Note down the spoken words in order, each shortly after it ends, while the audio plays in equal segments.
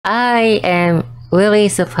I am really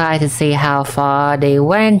surprised to see how far they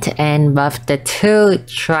went and buffed the 2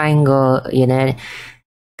 triangle unit.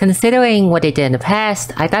 Considering what they did in the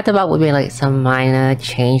past, I thought the buff would be like some minor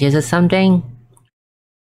changes or something.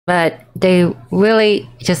 But they really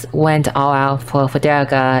just went all out for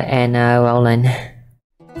Frederica and Roland.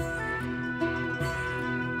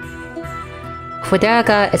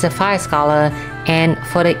 Frederica is a Fire Scholar, and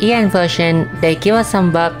for the EN version, they give us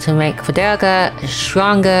some buff to make Frederica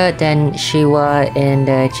stronger than she was in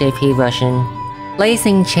the JP version.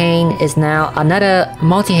 Blazing Chain is now another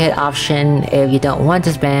multi-hit option if you don't want to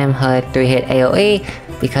spam her 3-hit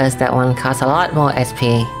AoE, because that one costs a lot more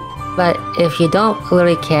SP. But if you don't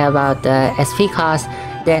really care about the SP cost,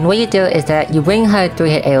 then what you do is that you bring her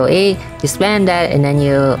 3-hit AoE, you spam that, and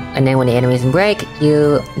then when the enemies break,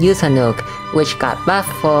 you use her nuke, which got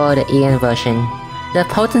buffed for the EN version. The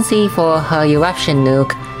potency for her Eruption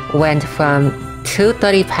nuke went from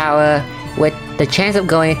 230 power with the chance of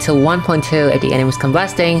going to 1.2 if the enemy is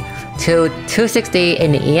combusting, to 260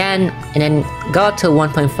 in the EN, and then go up to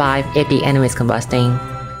 1.5 if the enemy is combusting.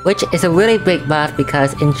 Which is a really big buff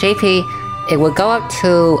because in JP, it will go up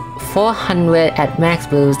to 400 at max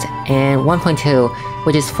boost and 1.2,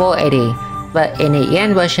 which is 480. But in the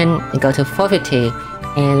EN version, it goes to 450,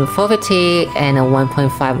 and 450 and a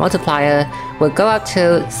 1.5 multiplier will go up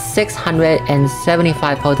to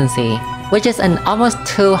 675 potency, which is an almost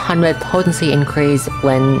 200 potency increase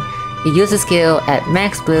when you use the skill at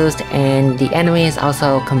max boost and the enemy is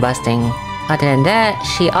also combusting. Other than that,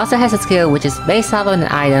 she also has a skill which is based off of an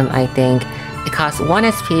item, I think. It costs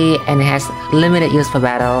 1 SP and it has limited use per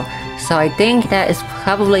battle, so I think that is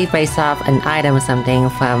probably based off an item or something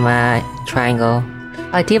from Triangle.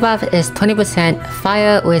 Our debuff is 20%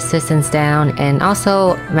 fire resistance down and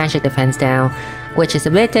also magic defense down, which is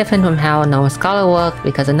a bit different from how a normal scholar works,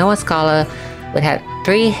 because a normal scholar would have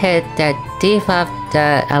 3 hits that debuff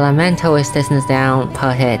the elemental resistance down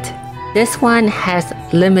per hit. This one has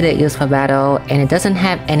limited use per battle and it doesn't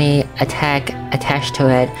have any attack attached to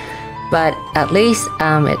it, but at least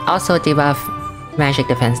it also debuffs magic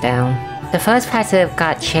defense down. The first passive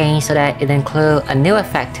got changed so that it includes a new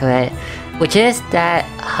effect to it, which is that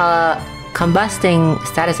her combusting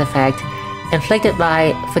status effect inflicted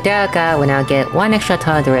by Frederica will now get 1 extra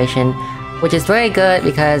turn duration, which is very good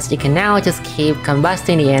because you can now just keep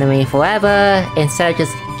combusting the enemy forever instead of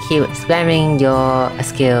just keep spamming your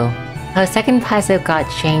skill. Her second passive got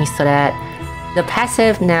changed so that the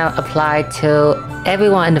passive now applied to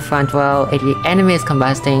everyone in the front row if the enemy is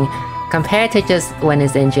combusting, compared to just when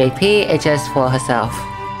it's in JP, it's just for herself.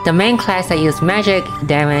 The main class that uses magic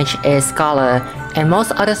damage is Scholar, and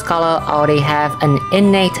most other Scholar already have an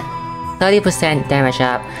innate 30% damage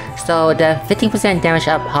up, so the 15% damage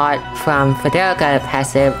up part from Frederica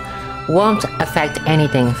passive won't affect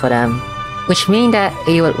anything for them. Which means that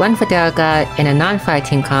you would run Frederica in a non-fire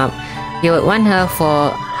team comp, you would run her for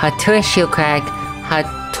her 2 shield crack, her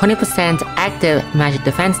 20% active magic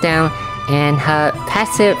defense down, and her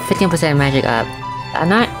passive 15% magic up. I'm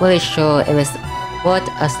not really sure if it's worth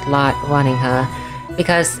a slot running her,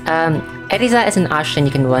 because Eliza is an option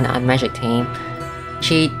you can run on magic team.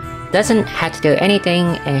 She doesn't have to do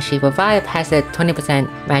anything and she provides passive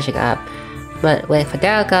 20% magic up, but with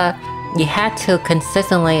Frederica, you have to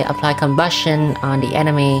consistently apply combustion on the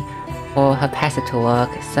enemy for her passive to work,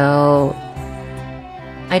 so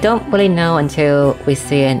I don't really know until we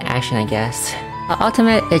see it in action, I guess. Her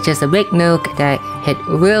ultimate is just a big nuke that hit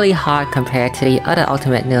really hard compared to the other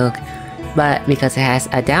ultimate nuke, but because it has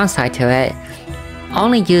a downside to it,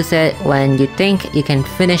 only use it when you think you can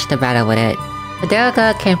finish the battle with it.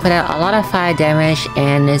 Frederica can put out a lot of fire damage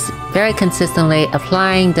and is very consistently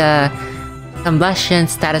applying the combustion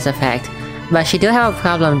status effect, but she do have a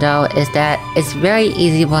problem though, is that it's very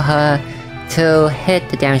easy for her to hit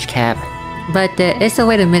the damage cap. But there is a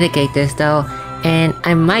way to mitigate this though, and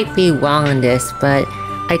I might be wrong on this, but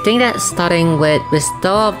I think that starting with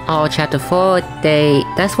Restore of All Chapter 4,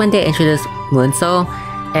 that's when they introduced Moonsoul,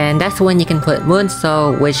 and that's when you can put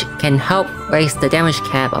Moonsoul, which can help raise the damage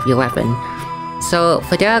cap of your weapon. So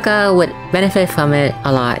Frederica would benefit from it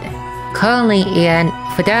a lot. Currently,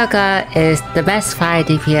 Frederica is the best fire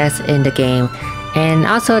DPS in the game, and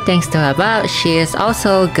also thanks to her buff, she is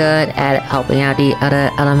also good at helping out the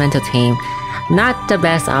other elemental team. Not the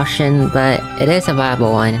best option, but it is a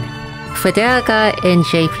viable one. Frederica in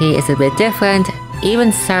JP is a bit different.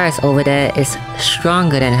 Even Cyrus over there is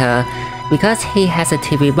stronger than her, because he has a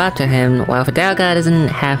TP buff to him, while Frederica doesn't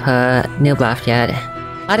have her new buff yet.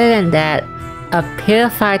 Other than that, a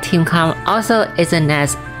Purified team comp also isn't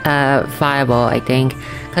as viable, I think.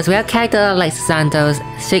 Because we have characters like Santos,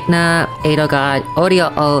 Signa, Edelgard,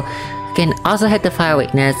 Odio can also hit the fire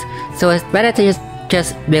weakness, so it's better to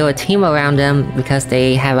just build a team around them because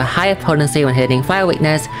they have a higher potency when hitting fire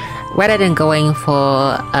weakness rather than going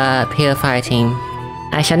for a pure fire team.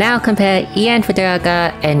 I shall now compare Ian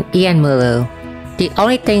Frederica and Ian Mulu. The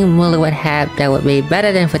only thing Mulu would have that would be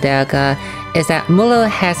better than Frederica is that Mulu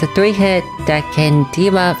has a 3-hit that can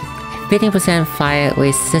debuff 15% fire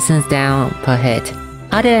resistance down per hit.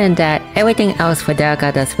 Other than that, everything else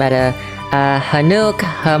Frederica does better. Her nuke,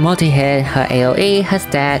 her multi-hit, her AoE, her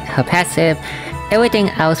stat, her passive, everything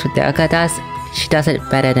else Frederica does, she does it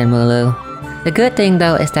better than Mulu. The good thing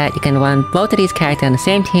though is that you can run both of these characters on the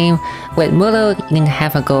same team. With Mulu, you can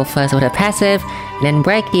have her go first with her passive, then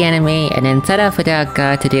break the enemy, and then set up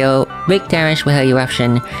Frederica to deal big damage with her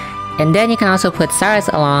eruption. And then you can also put Cyrus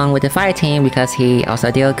along with the fire team because he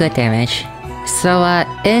also deals good damage. So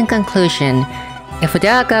in conclusion, if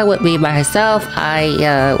Frederica would be by herself,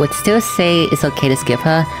 I would still say it's okay to skip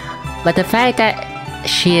her. But the fact that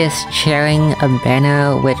she is sharing a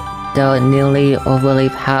banner with the newly overly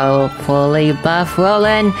powerfully buff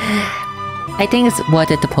Roland, I think it's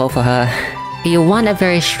worth it to pull for her. You want a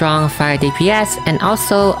very strong fire DPS and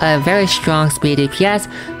also a very strong speed DPS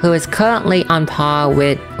who is currently on par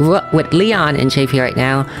with Leon in JP right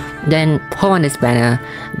now, then pull on this banner.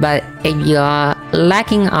 But if you're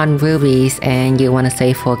lacking on rubies and you want to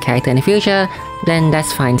save for a character in the future, then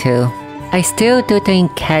that's fine too. I still do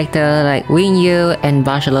think characters like Rinyu and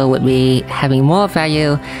Bashalo would be having more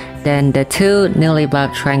value than the two newly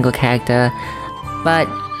buffed triangle character, but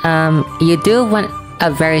you do want a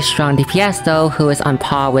very strong DPS though who is on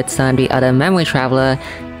par with some of the other memory traveler,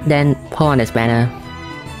 then pull on this banner.